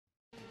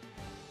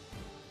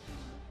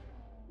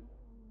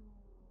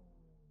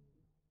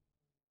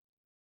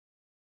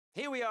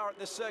Here we are at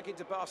the Circuit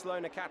de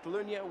Barcelona,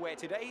 Catalunya, where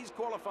today's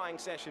qualifying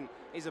session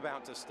is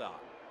about to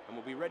start. And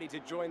we'll be ready to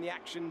join the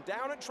action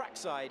down at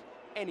trackside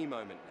any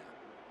moment now.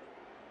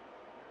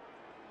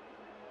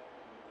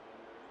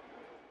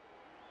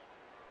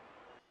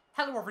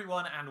 Hello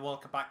everyone and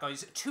welcome back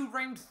guys to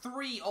round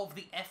 3 of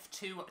the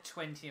F2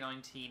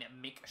 2019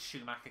 Mick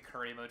Schumacher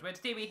career mode, where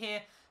today we're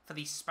here for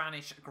the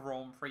Spanish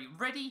Grand Prix,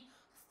 ready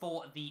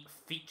for the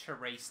feature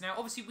race. Now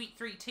obviously week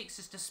 3 takes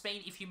us to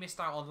Spain. If you missed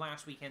out on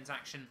last weekend's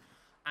action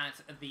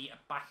at the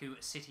Baku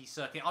City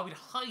Circuit, I would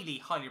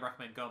highly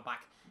recommend going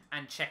back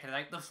and checking it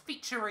out. The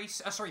feature race,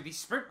 the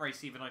sprint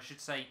race even I should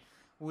say,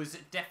 was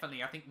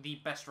definitely I think the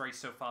best race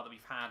so far that we've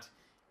had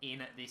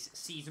in this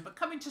season. But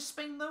coming to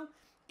Spain though,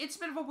 it's a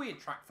bit of a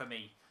weird track for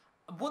me.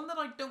 One that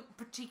I don't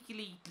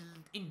particularly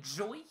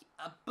enjoy,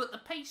 but the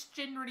pace,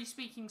 generally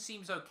speaking,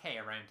 seems okay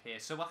around here.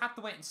 So we'll have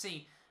to wait and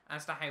see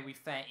as to how we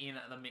fare in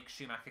the Mick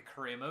Schumacher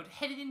career mode.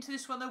 Headed into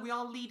this one, though, we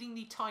are leading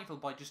the title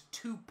by just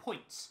 2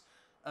 points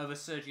over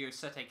Sergio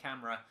SETTE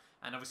CAMARA.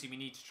 And obviously we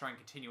need to try and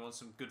continue on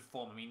some good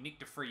form. I mean, Nick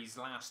de Vries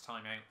last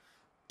time out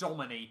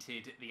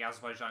dominated the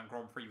Azerbaijan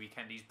Grand Prix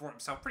weekend. He's brought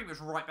himself pretty much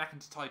right back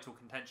into title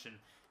contention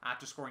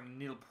after scoring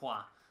 0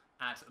 points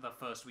at the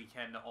first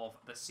weekend of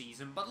the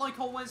season. But like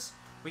always,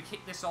 we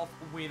kick this off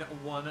with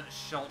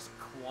one-shot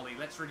quali.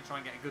 Let's really try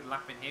and get a good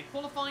lap in here.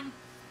 Qualifying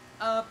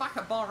back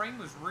at Bahrain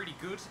was really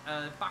good.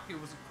 Baku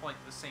wasn't quite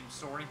the same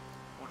story.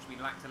 Unfortunately,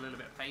 we lacked a little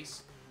bit of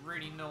pace.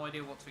 Really no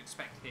idea what to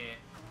expect here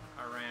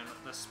around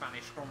the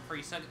Spanish Grand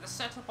Prix. So the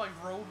setup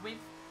I've rolled with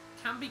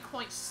can be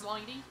quite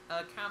slidey.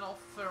 Can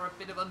offer a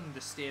bit of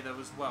understeer though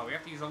as well. We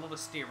have to use a lot of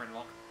steering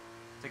lock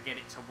to get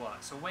it to work.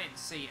 So wait and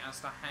see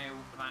as to how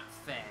that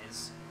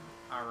fares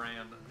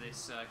around this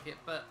circuit,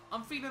 but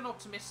I'm feeling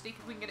optimistic.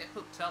 If we can get it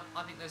hooked up,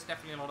 I think there's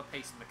definitely a lot of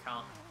pace in the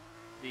car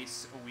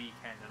this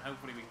weekend, and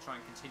hopefully we can try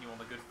and continue on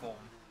the good form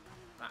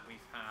that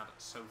we've had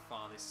so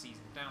far this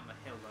season. Down the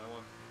hill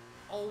though,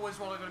 always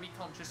what I'm going to be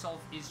conscious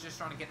of is just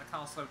trying to get the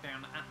car slowed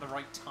down at the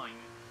right time.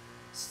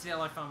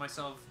 Still, I find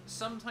myself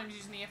sometimes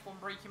using the F1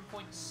 braking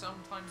points,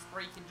 sometimes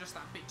braking just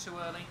that bit too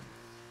early.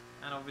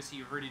 And obviously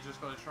you've really just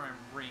got to try and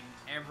wring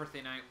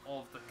everything out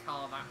of the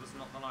car. That was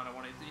not the line I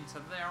wanted into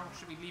there. I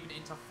should be leaving it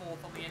into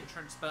 4th on the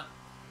entrance, but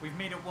we've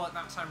made it work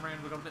that time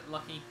round. We got a bit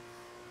lucky,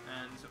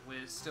 and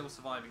we're still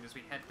surviving as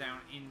we head down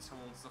in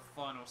towards the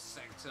final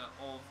sector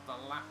of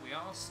the lap. We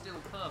are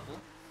still purple,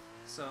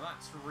 so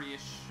that's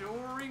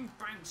reassuring.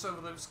 Bounce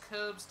over those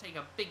curbs, take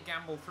a big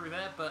gamble through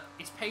there, but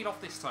it's paid off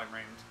this time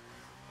round.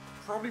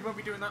 Probably won't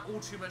be doing that all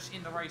too much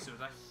in the race. It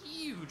was a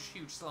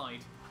huge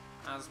slide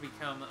as we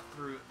come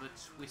through the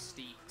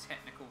twisty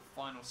technical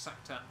final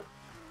sector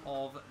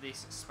of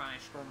this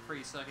Spanish Grand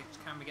Prix circuit.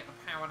 Can we get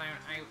the power down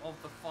out of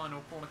the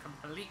final corner,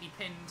 completely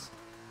pinned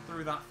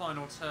through that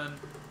final turn,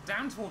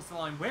 down towards the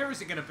line? Where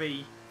is it going to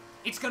be?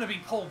 It's going to be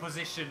pole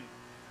position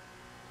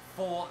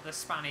for the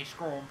Spanish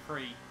Grand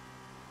Prix.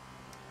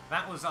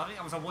 That was, I think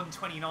that was a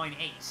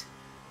 1:29.8,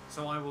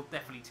 so I will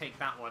definitely take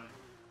that one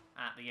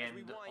at the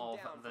end of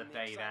the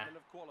day there.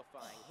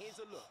 Here's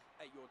a look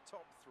at your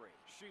top 3.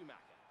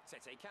 Schumacher,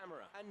 SETTE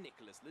CAMARA and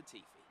Nicholas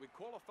Latifi. With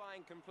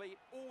qualifying complete,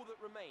 all that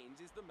remains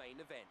is the main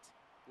event.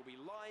 We'll be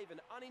live and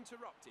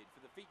uninterrupted for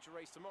the feature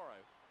race tomorrow,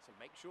 so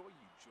make sure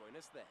you join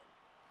us then.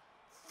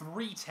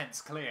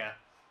 3/10 clear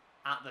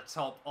at the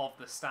top of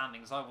the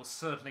standings. I will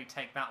certainly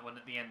take that one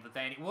at the end of the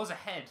day, and it was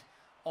ahead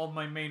of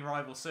my main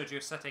rival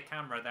Sergio SETTE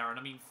CAMARA there, and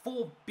I mean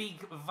 4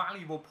 big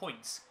valuable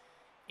points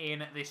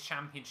in this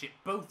championship.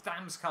 Both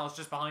Dams cars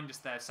just behind us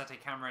there,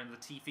 SETTE CAMARA and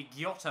Latifi.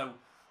 Giotto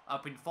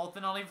up in 4th,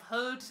 and I've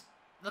heard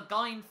the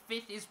guy in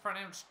 5th is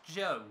pronounced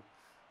Joe,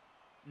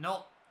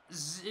 not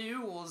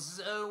Zoo or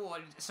Zoe, or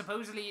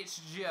supposedly it's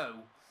Joe.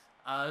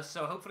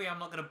 So hopefully I'm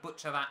not going to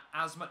butcher that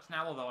as much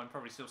now, although I'm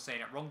probably still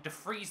saying it wrong. De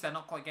Vries, they're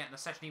not quite getting the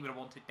session. He would have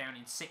wanted down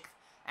in 6th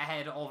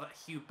ahead of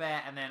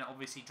Hubert, and then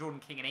obviously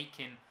Jordan King and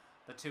Aitken,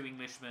 the 2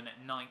 Englishmen,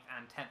 9th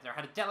and 10th there.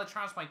 Ahead of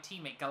Delatraz, my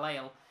teammate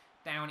Galale,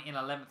 down in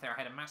 11th there.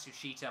 Ahead of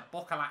Matsushita,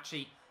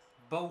 Bocalacci,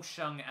 Bo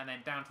Shung, and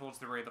then down towards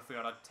the rear of the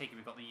field, I take it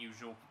we've got the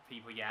usual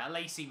people. Yeah,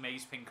 Lacey,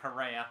 Mazepin,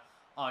 Correa,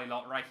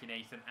 Ilott, Reiki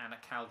Nathan, and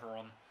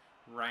Calderon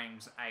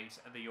rounds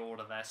out the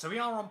order there. So we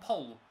are on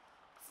pole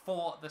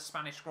for the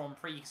Spanish Grand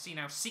Prix. You can see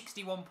now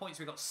 61 points.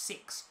 We've got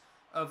 6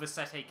 over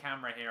SETTE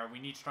CAMARA here. We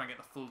need to try and get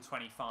the full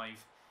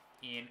 25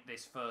 in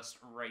this first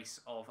race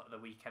of the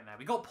weekend there.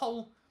 We got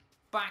pole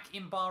back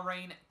in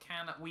Bahrain.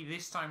 Can we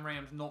this time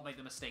round not make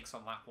the mistakes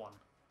on that one?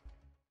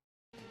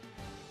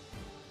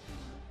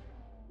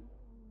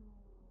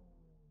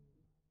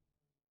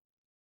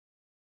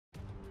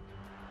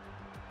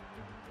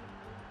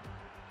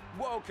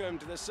 Welcome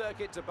to the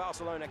Circuit de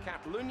Barcelona,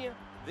 Catalunya.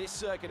 This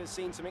circuit has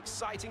seen some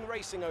exciting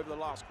racing over the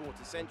last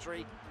quarter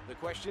century. The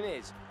question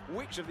is,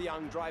 which of the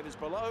young drivers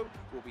below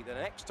will be the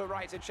next to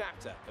write a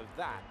chapter of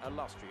that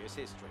illustrious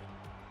history?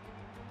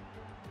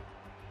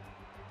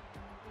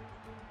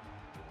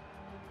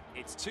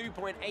 It's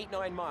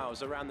 2.89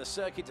 miles around the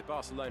Circuit de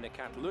Barcelona,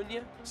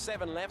 Catalunya,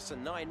 7 lefts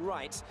and 9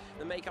 rights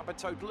that make up a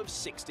total of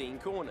 16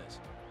 corners.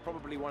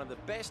 Probably one of the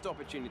best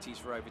opportunities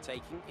for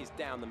overtaking is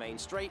down the main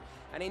straight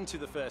and into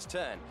the first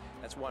turn.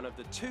 That's one of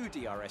the 2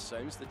 DRS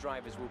zones the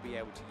drivers will be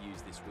able to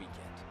use this weekend.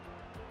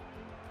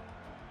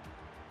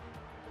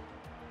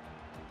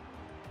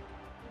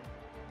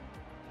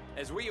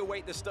 As we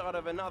await the start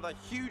of another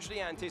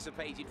hugely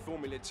anticipated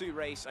Formula 2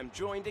 race, I'm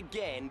joined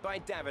again by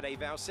Davide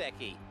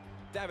Valsecchi.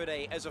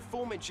 Davide, as a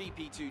former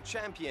GP2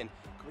 champion,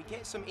 can we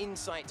get some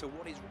insight to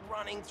what is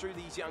running through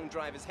these young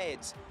drivers'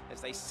 heads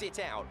as they sit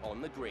out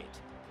on the grid?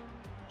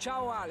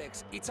 Ciao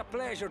Alex, it's a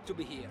pleasure to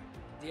be here.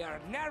 There are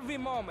nervy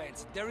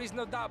moments, there is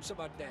no doubts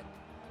about that.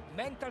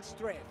 Mental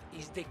strength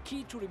is the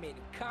key to remain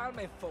calm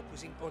and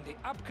focusing on the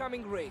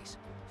upcoming race.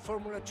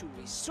 Formula 2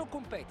 is so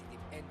competitive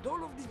and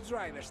all of these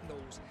drivers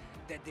knows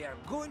that they are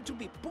going to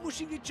be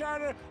pushing each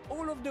other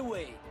all of the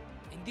way.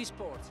 In this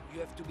sport, you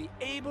have to be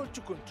able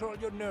to control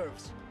your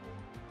nerves.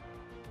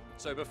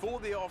 So before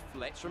the off,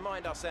 let's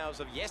remind ourselves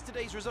of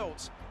yesterday's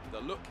results, the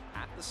look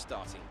at the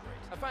starting grid.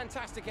 A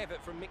fantastic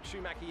effort from Mick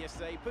Schumacher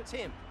yesterday puts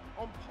him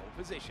on pole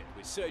position,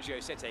 with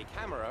Sergio Sette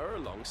CAMARA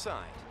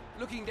alongside.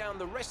 Looking down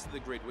the rest of the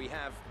grid, we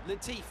have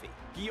Latifi,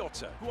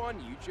 Giotto, Guan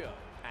Yu Zhou,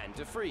 and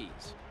De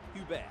Vries,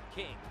 Hubert,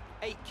 King,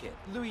 Aitken,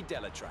 Louis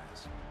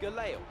Delatraz,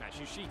 Galeo,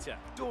 Matsushita,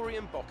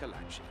 Dorian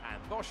Boccolacci,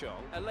 and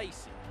Boschong,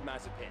 Alesi,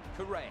 Mazepin,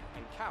 Correa,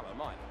 and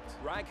Callum Island.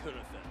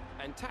 Raghunathan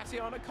and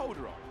Tatiana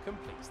Calderon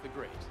completes the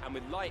grid. And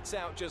with lights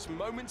out just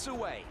moments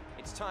away,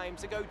 it's time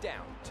to go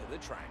down to the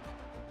track.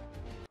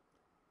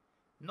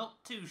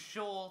 Not too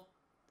sure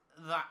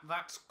that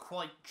that's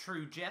quite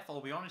true, Jeff.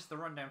 I'll be honest, the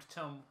run down to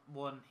turn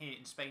 1 here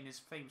in Spain is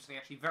famously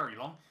actually very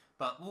long,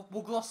 but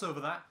we'll gloss over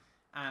that.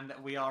 And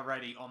we are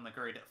ready on the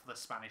grid for the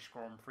Spanish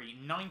Grand Prix.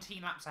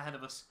 19 laps ahead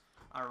of us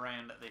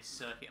around this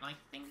circuit. And I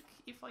think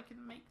if I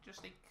can make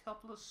just a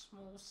couple of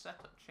small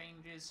setup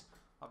changes.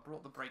 I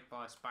brought the brake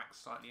bias back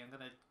slightly. I'm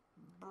going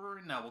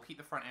to... No, we'll keep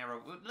the front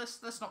aero.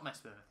 Let's not mess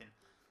with anything.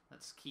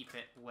 Let's keep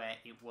it where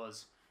it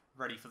was,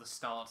 ready for the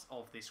start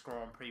of this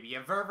Grand Prix. But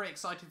yeah, very, very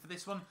excited for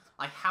this one.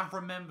 I have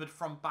remembered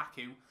from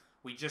Baku,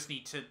 we just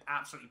need to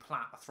absolutely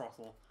plant the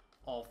throttle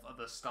of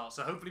the start.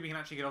 So hopefully we can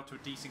actually get off to a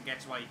decent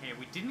getaway here.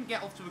 We didn't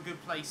get off to a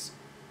good place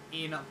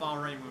in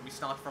Bahrain when we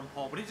started from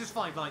pole, but it is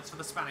 5 lights for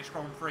the Spanish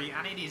Grand Prix,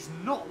 and it is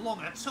not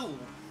long at all.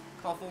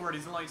 Car forward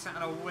is lights out,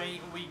 and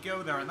away we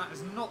go there, and that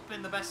has not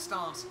been the best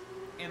start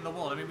in the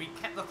world. I mean, we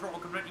kept the throttle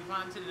completely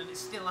planted, and it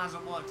still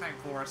hasn't worked out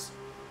for us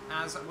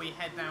as we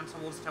head down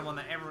towards turn 1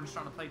 that everyone's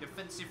trying to play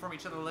defensive from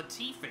each other.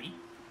 Latifi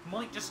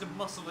might just have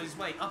muscled his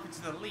way up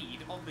into the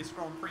lead of this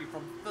Grand Prix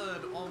from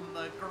 3rd on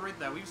the grid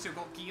there. We've still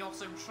got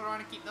Giotto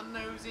trying to keep the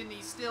nose in.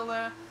 He's still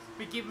there.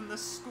 We give him the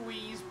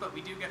squeeze, but we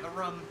do get the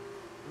run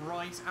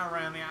right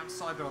around the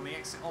outside there on the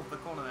exit of the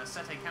corner there.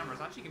 Sette CAMARA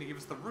is actually going to give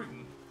us the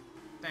room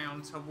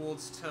down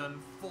towards turn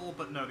 4,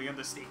 but no, the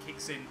understeer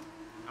kicks in,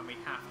 and we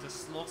have to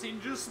slot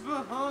in just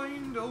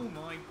behind. Oh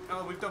my!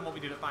 Oh, we've done what we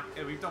did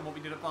at we've done what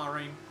we did at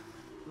Bahrain.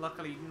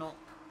 Luckily, not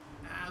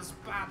as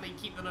badly.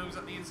 Keep the nose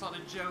at the inside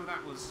of Joe.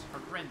 That was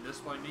horrendous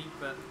by me,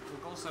 but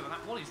we'll go over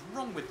that. What is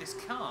wrong with this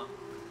car?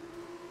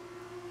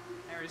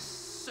 There is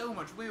so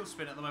much wheel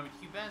spin at the moment.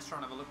 Hubert's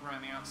trying to have a look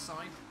around the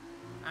outside.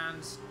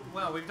 And,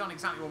 well, we've done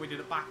exactly what we did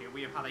at Baku.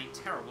 We have had a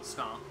terrible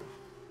start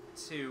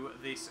to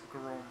this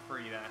Grand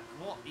Prix there.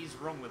 What is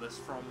wrong with us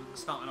from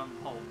starting on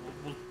the pole?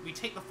 We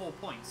take the 4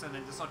 points and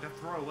then decide to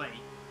throw away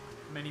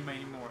many,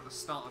 many more at the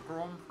start of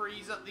Grand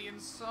Prix at the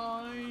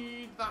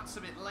inside. That's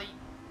a bit late.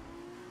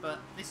 But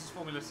this is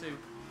Formula 2,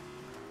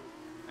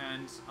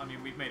 and, I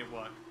mean, we've made it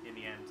work in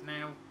the end.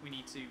 Now, we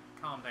need to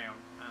calm down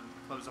and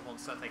close up on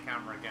Sette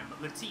CAMARA again.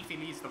 But Latifi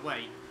leads the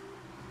way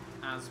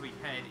as we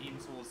head in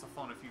towards the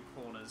final few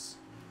corners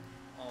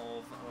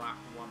of lap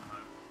 1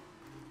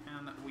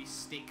 home. And we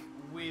stick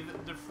with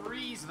De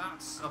Vries.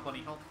 That's a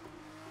bunny hop.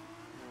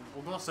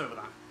 We'll gloss over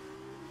that.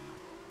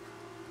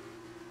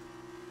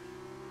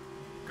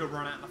 Good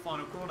run out in the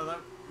final corner,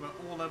 though.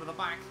 We're all over the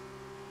back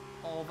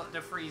of De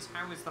Vries.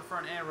 How is the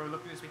front aero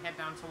looking as we head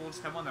down towards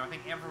turn 1 there? I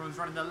think everyone's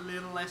running a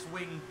little less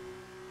wing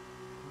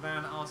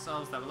than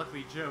ourselves there, but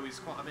luckily Joe is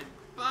quite a bit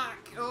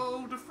back.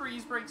 Oh, De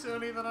Vries brakes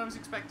earlier than I was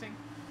expecting.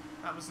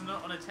 That was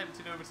not an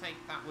attempted overtake,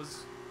 that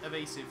was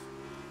evasive.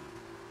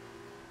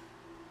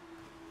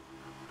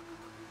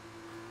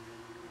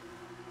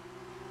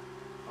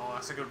 Oh,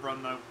 that's a good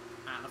run though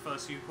at the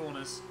first few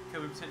corners.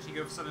 Can we potentially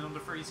go for something on De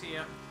Vries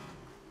here?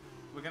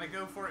 We're going to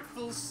go for it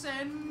full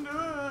send.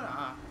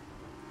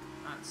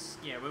 That's,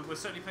 yeah, we're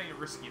certainly playing it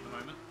risky at the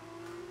moment.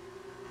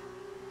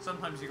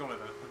 Sometimes you got it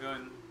though. We're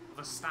going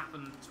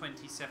Verstappen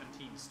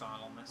 2017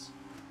 style on this.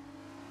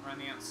 Around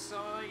the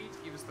outside,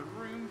 give us the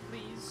room,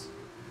 please.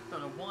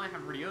 Don't know why, I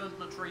haven't really earned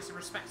much racing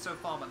respect so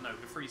far, but no,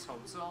 De Vries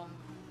holds on.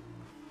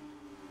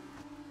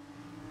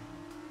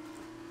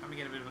 Can we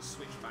get a bit of a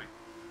switchback?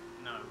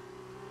 No.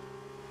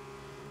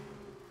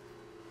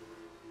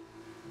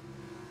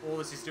 All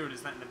this is doing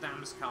is letting the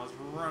damaged cars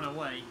run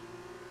away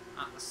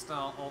at the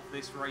start of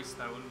this race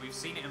though, and we've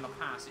seen it in the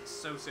past. It's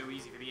so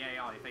easy for the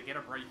AI, if they get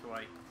a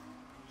breakaway,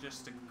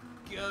 just to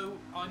go.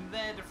 I'm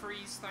there, De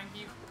Vries, thank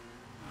you.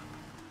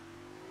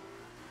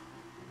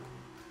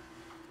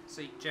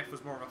 See, Jeff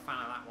was more of a fan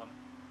of that one.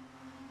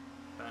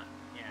 But,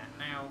 yeah,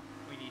 now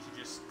we need to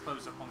just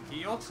close up on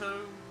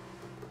Giotto.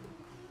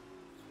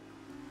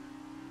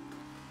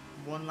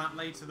 One lap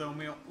later, though, and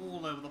we are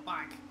all over the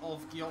back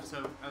of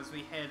Giotto as we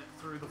head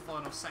through the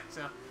final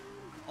sector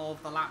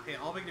of the lap here.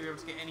 Are we going to be able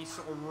to get any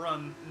sort of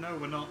run? No,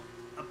 we're not.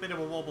 A bit of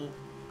a wobble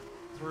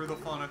through the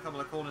final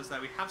couple of corners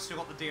there. We have still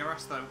got the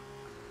DRS, though,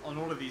 on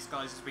all of these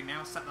guys as we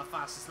now set the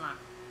fastest lap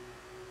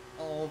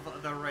of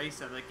the race.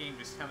 The game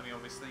just telling me,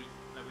 obviously,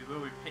 that we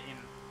will be pitting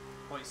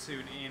quite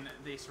soon in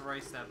this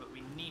race there, but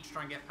we need to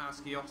try and get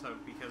past Giotto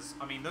because,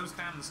 I mean, those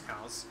Dams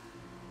cars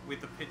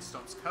with the pit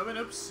stops coming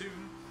up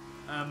soon,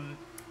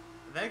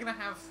 they're going to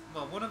have,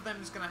 well, one of them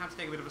is going to have to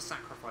take a bit of a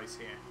sacrifice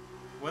here.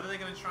 Whether they're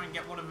going to try and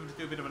get one of them to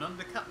do a bit of an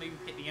undercut, maybe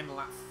hit the end of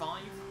lap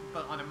 5,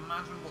 but I'd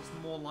imagine what's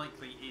more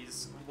likely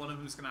is one of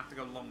them's going to have to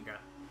go longer.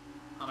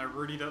 And I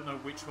really don't know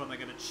which one they're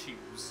going to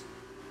choose.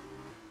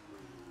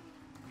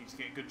 Need to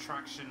get good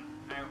traction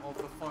out of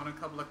the final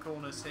couple of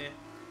corners here.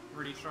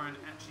 Really try and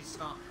actually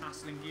start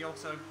hassling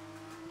Giotto.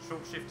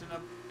 Short shifting a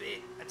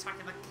bit,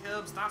 attacking the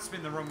curbs. That's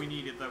been the run we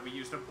needed, though. We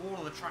used up all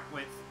of the track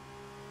width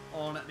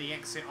on the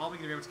exit. Are we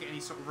going to be able to get any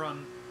sort of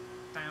run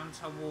down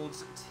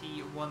towards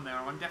T1 there?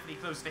 I'm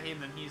definitely closer to him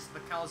than he is. The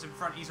car's in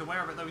front. He's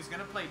aware of it, though. He's going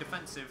to play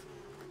defensive.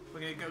 We're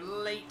going to go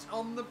late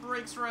on the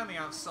brakes around the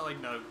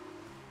outside. No.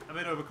 A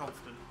bit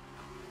overconfident.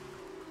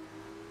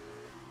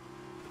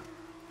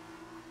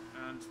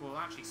 And we'll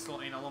actually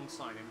slot in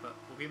alongside him, but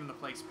we'll give him the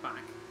place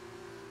back.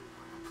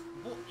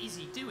 What is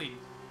he doing?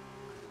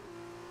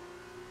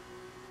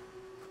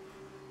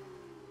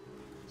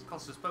 It's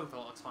cost us both a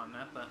lot of time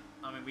there, but,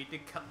 I mean, we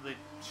did cut the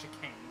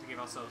chicane to give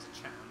ourselves a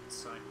chance,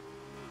 so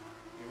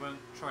we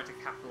won't try to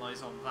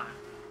capitalise on that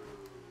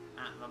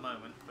at the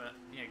moment. But,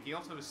 yeah,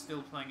 Giotto is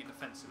still playing it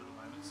defensive at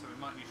the moment, so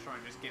we might need to try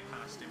and just get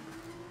past him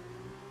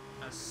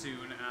as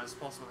soon as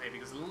possible here,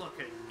 because look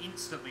at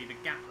instantly the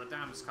gap the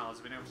Dams cars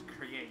have been able to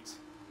create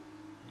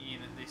in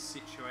this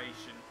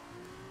situation.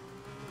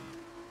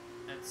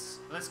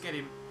 Let's get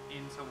him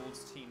in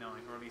towards T9,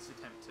 or at least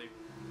attempt to,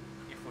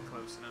 if we're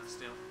close enough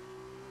still.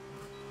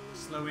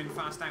 Slow in,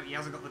 fast out. He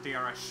hasn't got the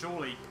DRS.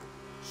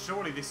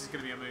 Surely this is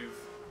going to be a move.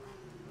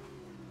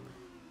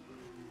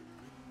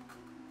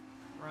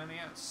 Around the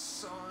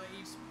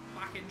outside,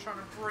 back in trying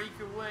to break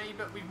away,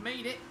 but we've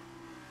made it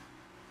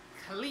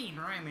clean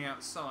around the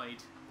outside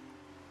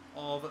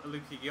of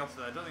Luca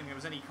Giotto. I don't think there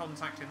was any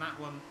contact in that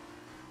one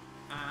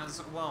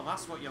as well.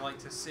 That's what you like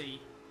to see.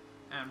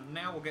 And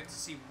now we'll get to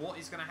see what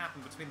is going to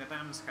happen between the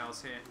Dams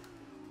cars here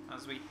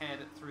as we head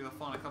through the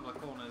final couple of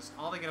corners.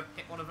 Are they going to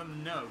pick one of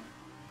them? No.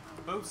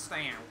 Both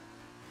stay out.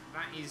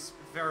 That is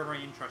very,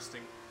 very interesting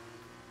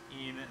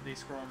in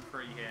this Grand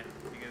Prix here.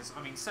 Because,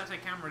 I mean,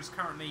 SETTE CAMARA is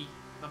currently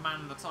the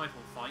man in the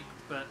title fight,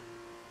 but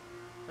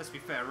let's be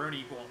fair, we're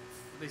only, what,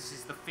 this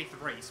is the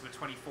 5th race of a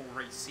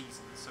 24-race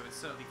season, so it's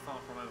certainly far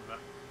from over.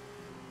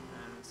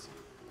 And,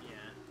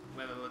 yeah,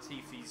 whether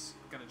Latifi's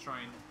going to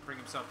try and bring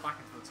himself back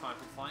into the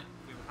title fight,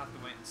 we will have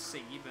to wait and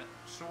see, but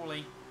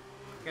surely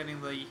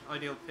getting the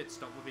ideal pit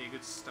stop would be a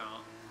good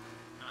start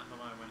at the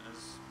moment,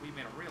 as we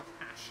made a real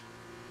hash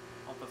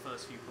of the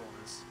first few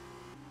corners.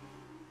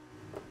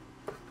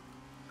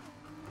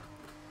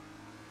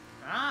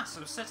 Ah,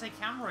 so SETTE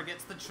CAMARA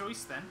gets the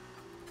choice then,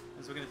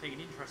 as we're going to take an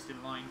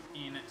interesting line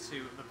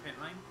into the pit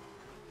lane.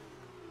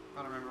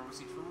 Gotta remember,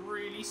 obviously, it's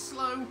really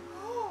slow.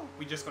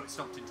 We just got it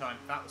stopped in time.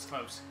 That was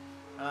close.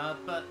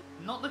 But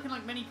not looking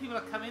like many people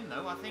have come in,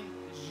 though. I think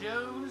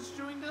Joe has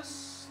joined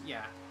us.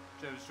 Yeah,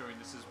 Joe's joined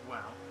us as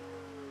well.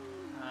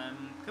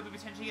 Could we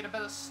potentially get a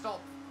better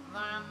stop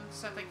than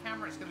SETTE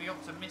CAMARA? It's going to be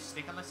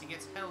optimistic unless he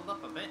gets held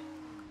up a bit.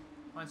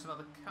 Find some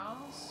other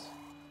cars.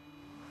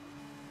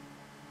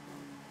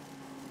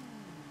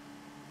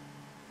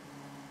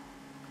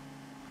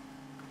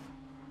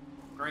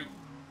 Great.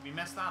 We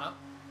messed that up.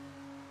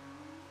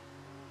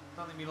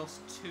 Don't think we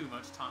lost too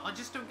much time. I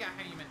just don't get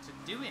how you meant to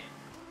do it.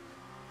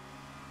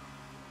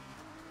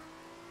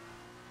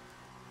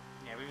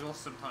 Yeah, we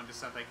lost some time to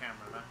SETTE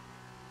CAMARA there.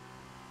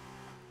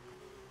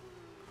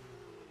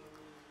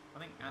 I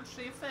think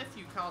actually a fair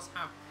few cars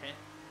have pit,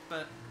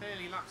 but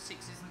clearly lap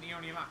 6 isn't the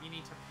only lap you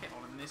need to pit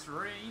on in this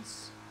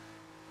race.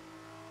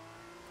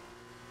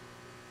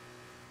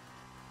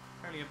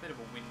 Clearly a bit of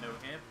a window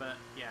here, but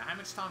yeah, how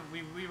much time?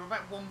 We were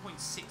about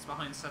 1.6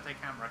 behind SETTE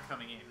CAMARA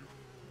coming in.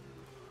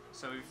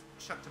 So we've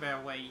chucked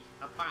away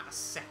about a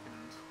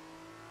second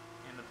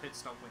in the pit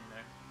stop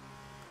window.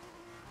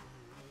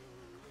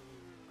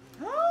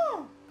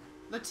 Oh!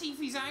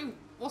 Latifi's out!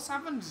 What's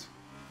happened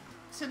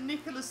to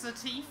Nicholas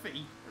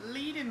Latifi?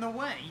 Leading the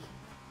way.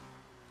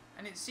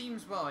 And it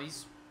seems, well,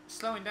 he's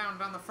slowing down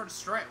the front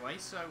straightaway,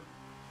 so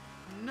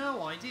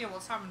no idea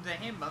what's happened to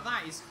him, but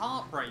that is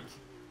heartbreak.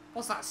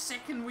 What's that,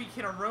 2nd week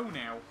in a row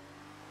now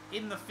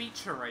in the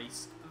feature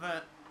race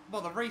that,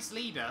 well, the race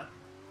leader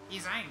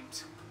is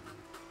out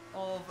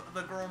of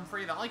the Grand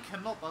Prix. That I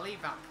cannot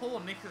believe that. Poor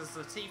Nicholas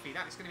Latifi.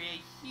 That is going to be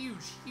a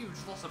huge, huge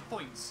loss of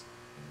points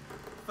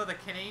for the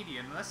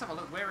Canadian. Let's have a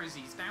look. Where is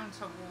he? He's down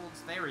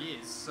towards... There he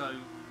is. So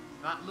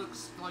That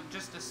looks like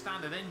just a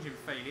standard engine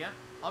failure.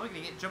 Are we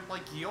going to get jumped by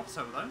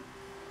Giotto, though?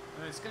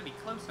 It's going to be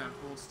close down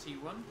towards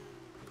T1.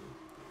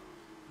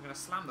 I'm going to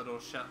slam the door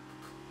shut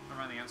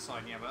around the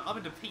outside, yeah, but up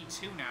into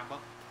P2 now, but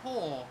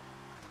poor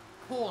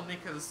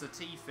Nicholas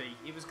Latifi.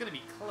 It was going to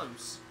be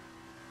close,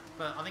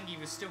 but I think he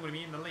was still going to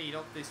be in the lead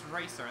of this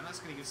racer, and that's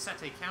going to give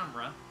SETTE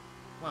CAMARA,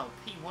 well,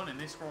 P1 in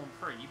this Grand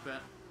Prix,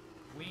 but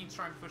we need to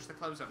try and push the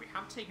close up. We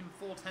have taken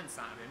 4/10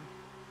 out of him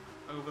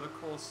over the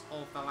course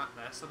of the lap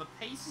there, so the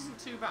pace isn't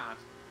too bad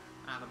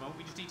at the moment.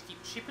 We just need to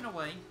keep chipping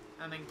away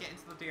and then get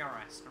into the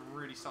DRS and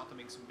really start to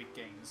make some big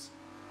gains.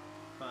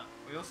 But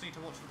we also need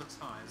to watch for the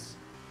tyres.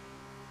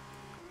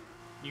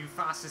 New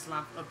fastest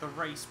lap of the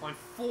race by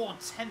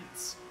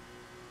 4/10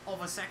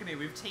 of a second here.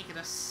 We've taken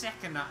a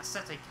second at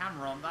SETTE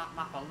CAMARA on that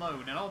lap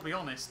alone, and I'll be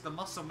honest, the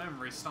muscle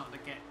memory is starting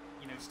to get,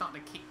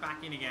 starting to kick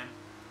back in again.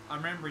 I'm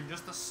remembering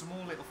just the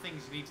small little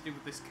things you need to do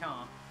with this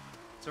car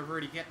to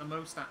really get the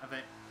most out of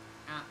it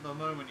at the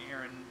moment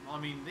here, and I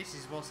mean, this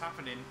is what's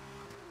happening.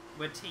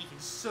 We're taking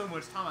so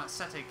much time at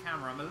SETTE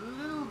CAMARA. I'm a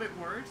little bit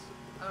worried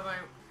about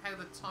how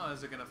the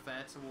tyres are going to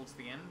fare towards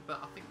the end,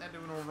 but I think they're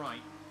doing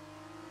alright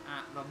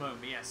at the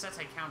moment. Yeah,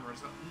 SETTE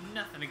CAMARA's got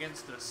nothing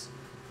against us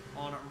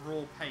on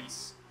raw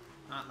pace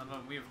at the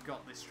moment. We've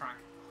got this track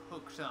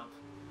hooked up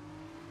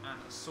and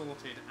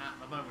sorted at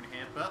the moment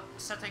here, but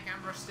SETTE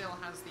CAMARA still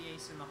has the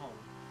ace in the hole,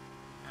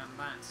 and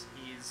that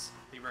is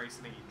the race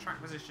lead.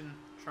 Track position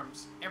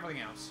trumps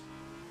everything else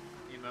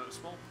in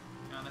motorsport,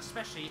 and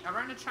especially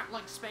around a track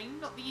like Spain,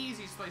 not the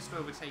easiest place to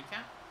overtake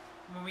at.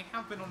 I mean, we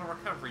have been on a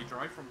recovery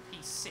drive from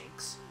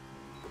P6,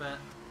 but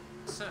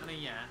certainly,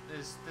 yeah,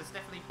 there's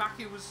definitely,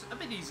 Baku was a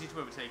bit easier to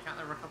overtake at.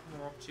 There were a couple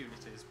more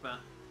opportunities, but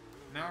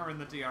now we're in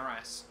the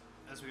DRS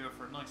as we go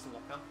for a nice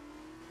lock-up.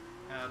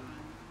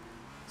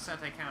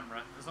 SETTE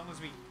CAMARA, as long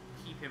as we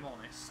keep him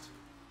honest,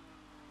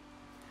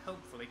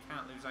 hopefully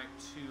can't lose out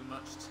too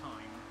much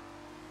time.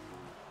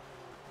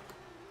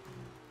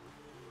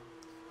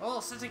 Oh,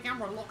 SETTE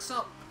CAMARA locks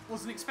up.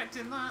 Wasn't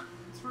expecting that.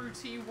 Through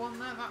T1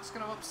 there. That's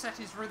going to upset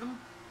his rhythm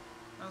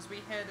as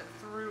we head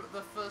through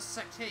the first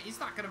sector. Is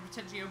that going to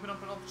potentially open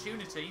up an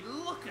opportunity?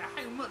 Look at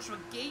how much we're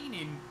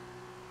gaining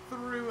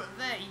through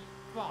there.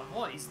 God,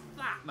 what is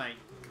that, mate?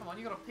 Come on,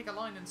 you got to pick a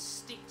line and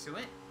stick to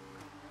it.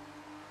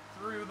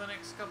 Through the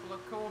next couple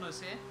of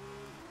corners here.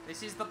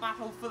 This is the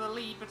battle for the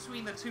lead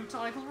between the two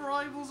title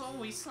rivals.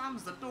 Oh, he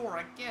slams the door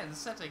again.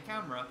 SETTE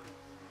CAMARA.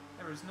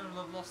 There is no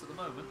love lost at the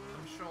moment.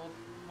 I'm sure,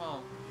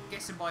 well,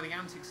 guessing by the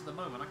antics at the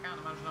moment, I can't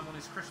imagine I'm on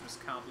his Christmas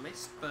card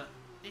list, but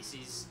this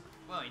is,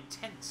 well,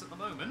 intense at the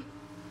moment.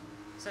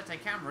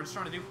 SETTE CAMARA is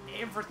trying to do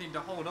everything to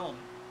hold on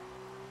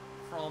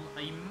from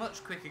a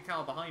much quicker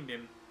car behind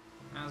him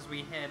as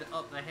we head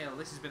up the hill.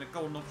 This has been a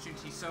golden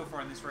opportunity so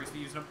far in this race.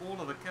 We're using up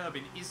all of the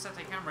curbing. Is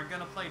SETTE CAMARA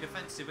going to play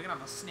defensive? We're going to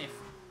have a sniff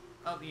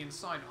up the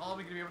inside. Are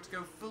we going to be able to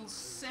go full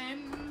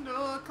send?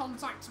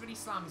 Contact, but he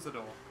slams the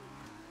door.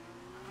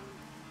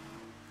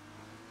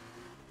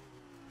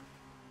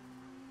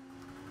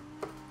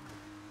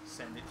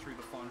 Send it through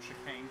the final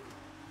chicane.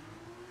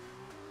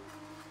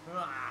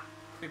 Ah,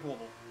 big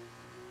wobble.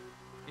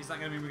 Is that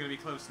going to mean we're going to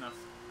be close enough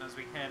as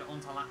we head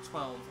onto lap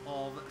 12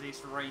 of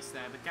this race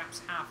there? The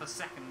gap's half a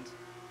second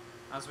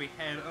as we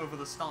head over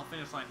the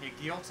start-finish line here.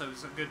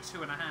 Giotto's a good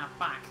 2.5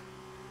 back.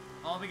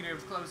 Are we going to be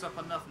able to close up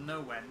enough?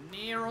 Nowhere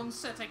near on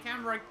SETTE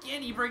CAMARA.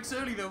 Again, he breaks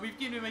early though. We've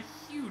given him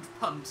a huge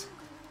punt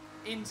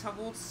in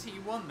towards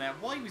T1 there.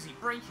 Why was he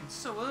braking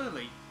so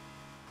early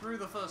through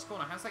the first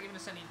corner? Has that given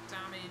us any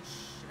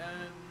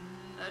damage?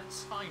 A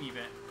tiny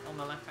bit on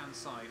the left-hand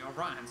side, or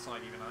right-hand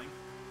side even, I think.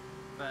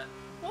 But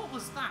what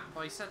was that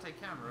by SETTE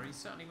CAMARA? He's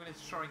certainly willing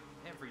to try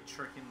every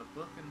trick in the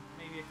book, and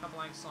maybe a couple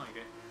outside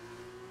it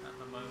at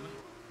the moment.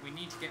 We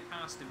need to get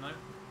past him though.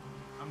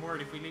 I'm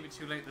worried if we leave it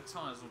too late, the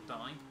tyres will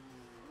die,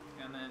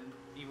 and then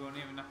he won't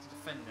even have to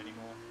defend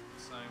anymore.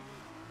 So,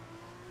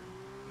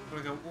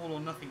 we're going to go all or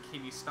nothing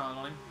Kimi style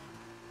on him.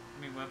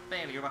 I mean, we're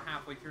barely over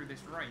halfway through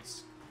this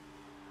race.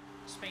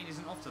 Spain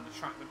isn't often the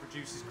track that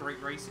produces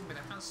great racing, but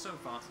it has so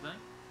far today.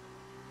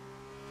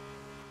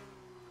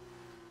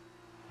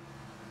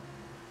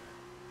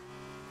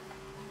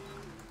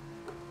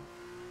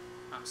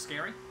 That was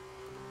scary.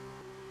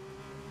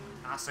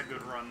 That's a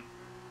good run.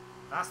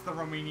 That's the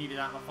run we needed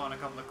out of the final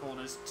couple of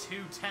corners.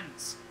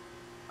 2/10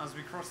 as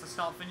we cross the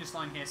start-finish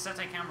line here.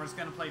 SETTE CAMARA is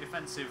going to play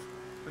defensive.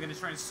 We're going to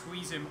try and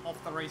squeeze him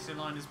off the racing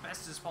line as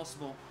best as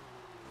possible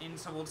in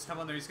towards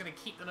T1 there. He's going to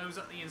keep the nose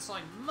up the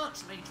inside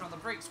much later on the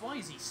brakes. Why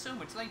is he so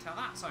much later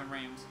that time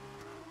round?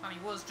 And he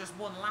was just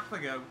one lap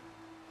ago.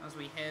 As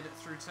we head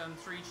through turn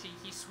 3,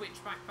 cheeky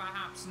switchback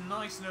perhaps.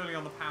 Nice and early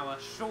on the power.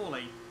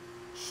 Surely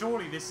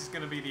this is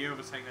going to be the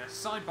overtake there.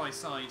 Side by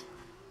side.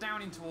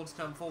 Down in towards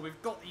turn 4.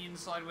 We've got the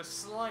inside. We're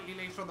slightly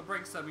later on the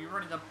brakes though. We're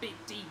running a bit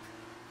deep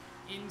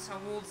in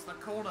towards the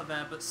corner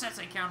there. But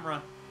SETTE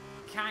CAMARA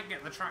can't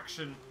get the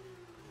traction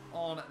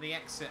on the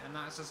exit. And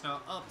that's just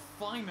now up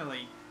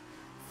finally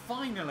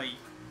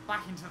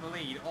back into the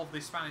lead of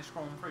this Spanish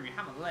Grand Prix. We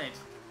haven't led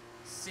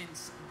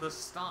since the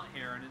start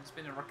here, and it's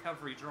been a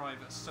recovery drive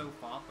so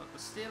far, but we're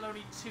still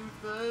only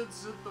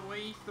 2/3 of the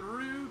way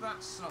through.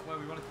 That's not where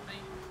we wanted to be.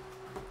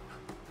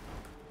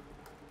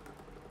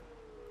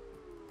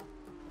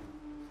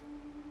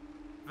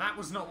 That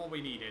was not what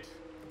we needed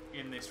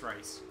in this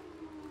race.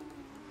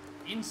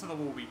 Into the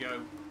wall we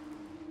go,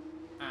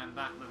 and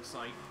that looks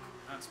like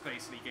that's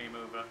basically game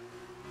over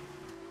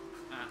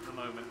at the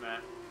moment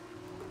there.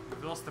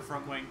 We've lost the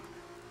front wing.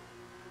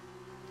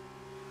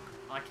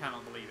 I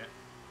cannot believe it.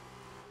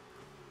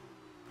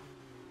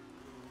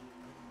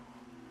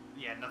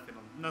 Yeah,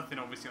 nothing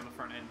obviously on the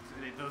front end.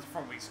 The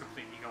front wing's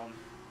completely gone.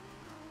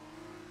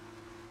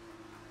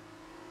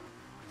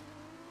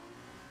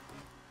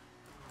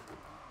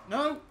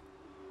 No!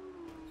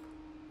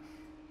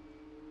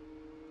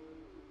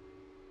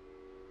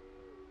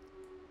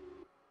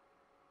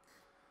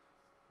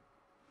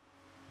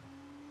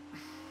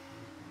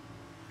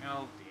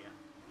 Oh dear.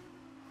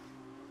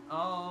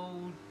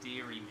 Oh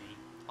dearie me.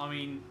 I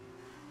mean,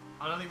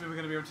 I don't think we were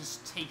going to be able to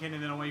just take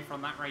anything away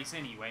from that race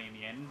anyway in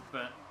the end,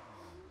 but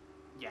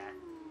yeah.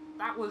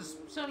 That was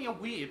certainly a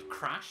weird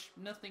crash.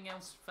 Nothing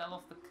else fell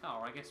off the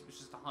car. I guess it was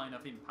just a high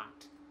enough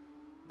impact.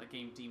 The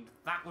game deemed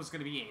that was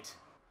going to be it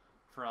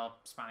for our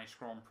Spanish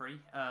Grand Prix.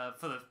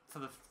 For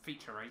the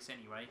feature race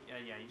anyway.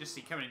 Yeah, you just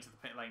see coming into the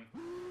pit lane.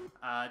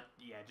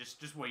 Yeah,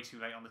 just way too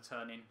late on the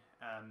turn-in.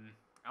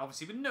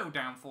 Obviously with no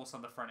downforce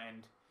on the front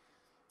end.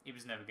 It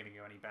was never going to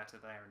go any better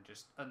there and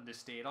just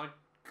understeered. I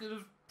could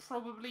have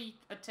probably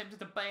attempted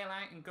to bail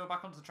out and go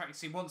back onto the track.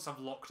 See, once I've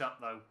locked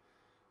up, though,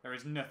 there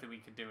is nothing we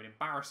can do. An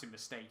embarrassing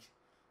mistake.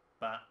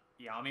 But,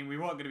 yeah, I mean, we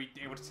weren't going to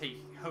be able to take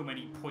home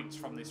any points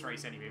from this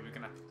race anyway. We were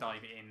going to have to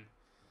dive it in.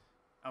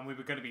 And we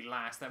were going to be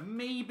last there.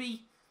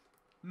 Maybe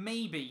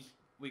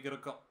we could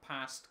have got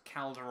past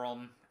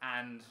Calderon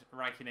and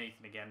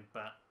Raikkonen again,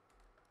 but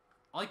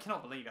I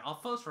cannot believe it. Our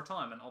first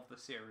retirement of the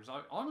series.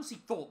 I honestly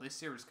thought this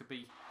series could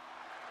be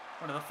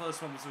one of the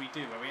first ones we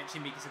do, where we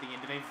actually make it to the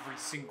end of every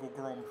single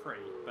Grand Prix,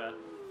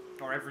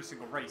 or every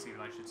single race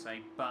even, I should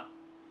say. But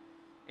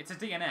it's a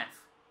DNF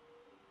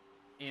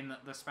in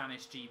the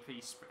Spanish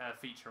GP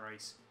feature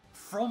race.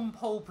 From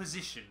pole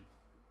position,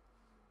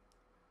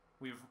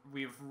 we've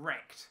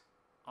wrecked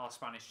our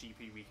Spanish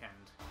GP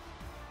weekend.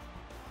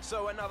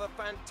 So another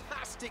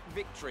fantastic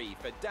victory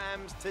for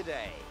Dams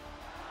today.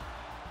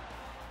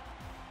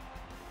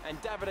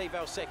 And Davide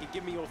Valsecchi,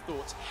 give me your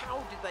thoughts. How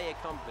did they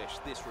accomplish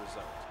this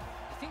result?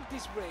 I think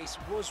this race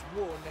was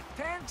won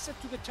thanks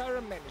to the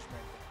tire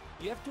management.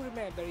 You have to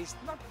remember, it's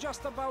not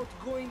just about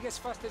going as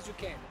fast as you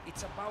can.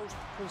 It's about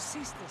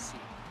consistency.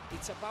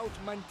 It's about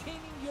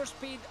maintaining your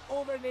speed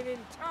over an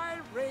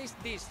entire race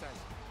distance.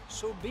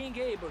 So being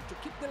able to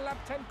keep the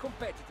lap time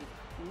competitive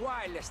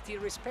while still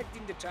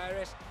respecting the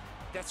tires,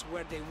 that's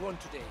where they won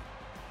today.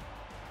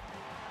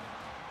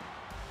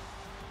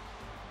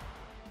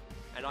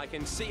 And I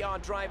can see our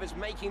drivers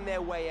making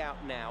their way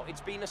out now. It's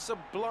been a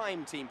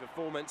sublime team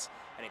performance,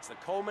 and it's the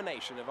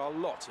culmination of a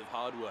lot of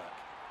hard work.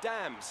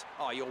 Dams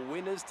are your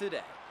winners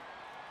today.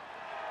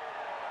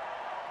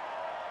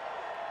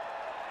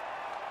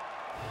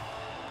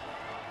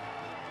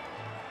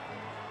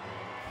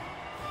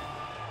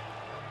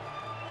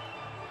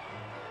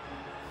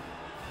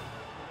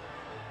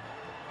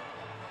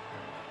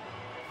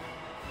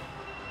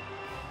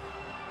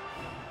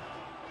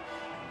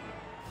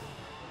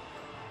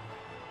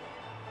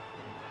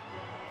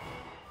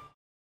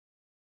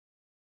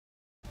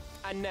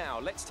 And now,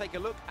 let's take a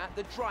look at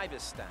the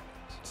driver's standings.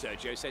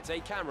 Sergio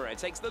Sette CAMARA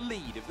takes the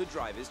lead of the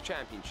Drivers'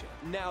 Championship.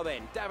 Now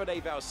then,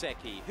 Davide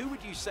Valsecchi, who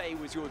would you say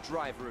was your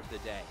driver of the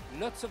day?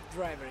 Lots of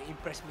drivers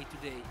impressed me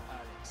today,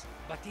 Alex.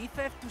 But if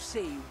I have to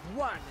say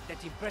one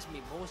that impressed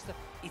me most,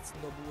 it's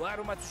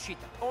Nobuharu Matsushita.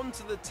 On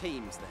to the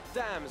teams then.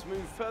 Dams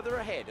move further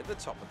ahead at the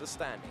top of the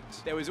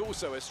standings. There was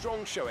also a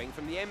strong showing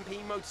from the MP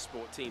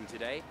Motorsport team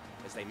today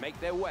as they make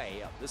their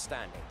way up the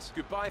standings.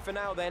 Goodbye for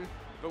now then.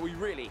 But we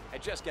really are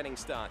just getting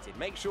started.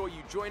 Make sure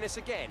you join us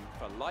again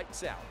for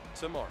Lights Out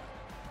tomorrow.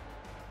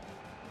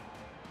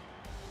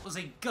 It was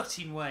a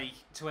gutting way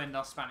to end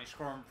our Spanish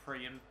Grand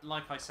Prix, and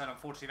like I said,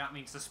 unfortunately that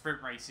means the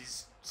sprint race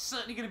is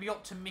certainly going to be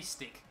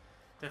optimistic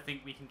to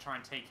think we can try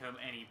and take home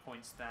any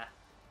points there.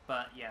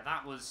 But yeah,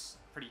 that was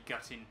pretty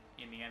gutting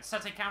in the end.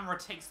 Sette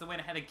CAMARA takes the win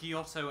ahead of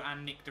Giotto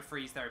and Nick de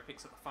Vries there, who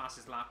picks up the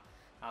fastest lap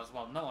as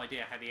well. No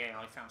idea how the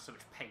AI found so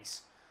much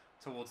pace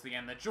towards the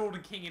end there. Jordan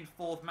King in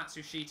fourth,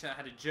 Matsushita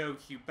ahead of Joe,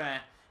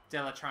 Hubert,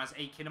 Delatraz,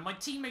 Aiken, and my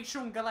teammate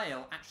Sean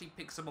Galale actually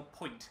picks up a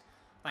point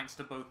thanks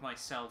to both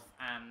myself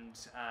and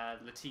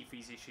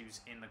Latifi's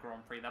issues in the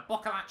Grand Prix there.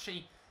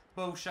 Boccolacci,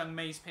 Beauchamp,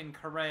 Mazepin,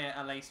 Correa,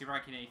 Alesi,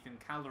 Raikkonen,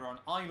 Calderon,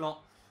 Ilott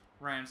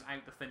rounds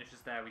out the finishes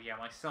there with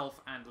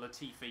myself and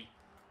Latifi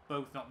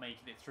both not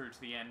making it through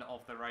to the end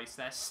of the race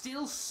there.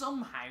 Still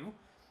somehow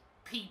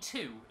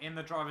P2 in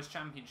the Drivers'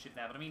 Championship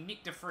there, but I mean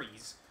Nick de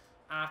Vries,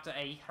 after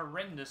a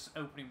horrendous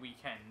opening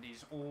weekend,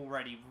 is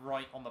already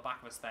right on the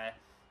back of us there.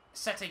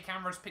 Sette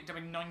CAMARA's picked up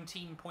a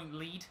 19-point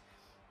lead.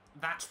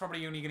 That's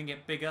probably only going to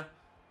get bigger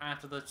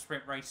after the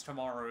sprint race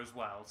tomorrow as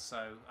well.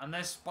 So,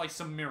 unless by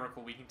some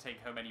miracle we can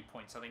take home any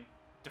points, I think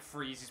De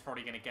Vries is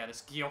probably going to get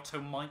us.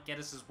 Giotto might get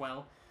us as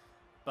well.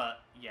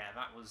 But, yeah,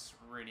 that was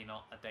really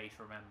not a day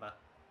to remember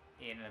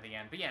in the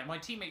end. But, yeah, my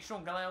teammate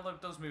Sean Gallardo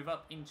does move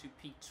up into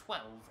P12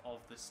 of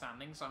the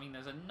standings. I mean,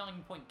 there's a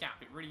 9-point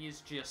gap. It really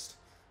is just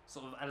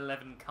sort of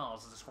 11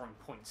 cars that are scoring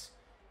points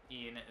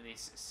in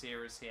this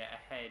series here,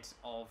 ahead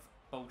of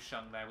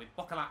Bolshung there, with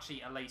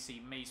Boccolacci, Alesi,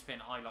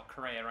 Mazepin, Ilott,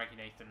 Correa,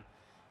 Raghunathan,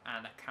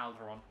 and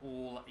Calderon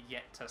all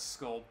yet to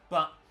score.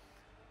 But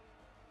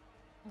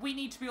we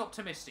need to be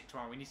optimistic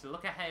tomorrow. We need to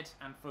look ahead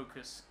and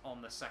focus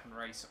on the second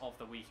race of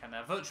the weekend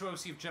there.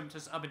 Virtuosi have jumped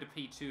us up into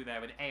P2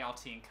 there with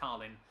ART and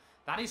Carlin.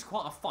 That is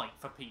quite a fight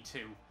for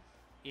P2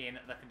 in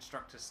the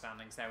Constructors'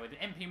 standings there, with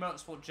MP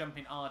Motorsport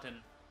jumping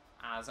Arden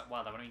as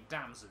well. I mean,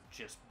 Dams have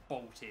just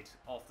bolted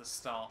off the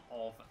start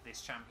of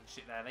this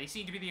championship there. They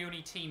seem to be the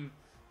only team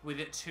with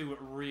two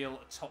real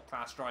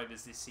top-class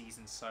drivers this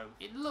season, so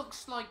it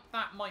looks like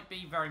that might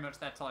be very much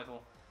their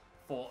title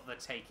for the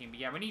taking. But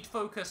yeah, we need to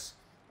focus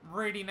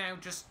really now,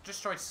 just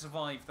try to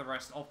survive the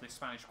rest of this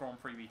Spanish Grand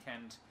Prix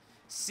weekend.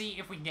 See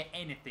if we can get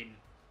anything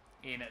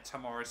in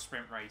tomorrow's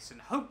sprint race, and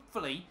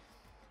hopefully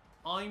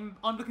I'm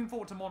looking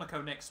forward to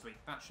Monaco next week.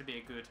 That should be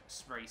a good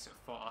race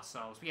for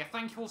ourselves. But yeah,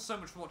 thank you all so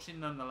much for watching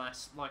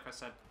nonetheless. Like I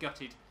said,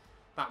 gutted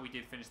that we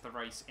did finish the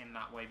race in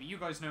that way. But you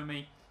guys know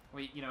me.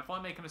 You know, if I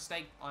make a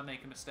mistake, I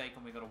make a mistake,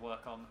 and we've got to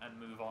work on and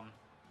move on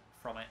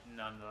from it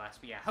nonetheless.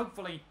 But yeah,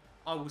 hopefully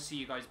I will see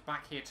you guys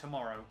back here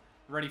tomorrow,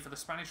 ready for the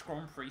Spanish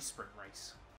Grand Prix sprint race.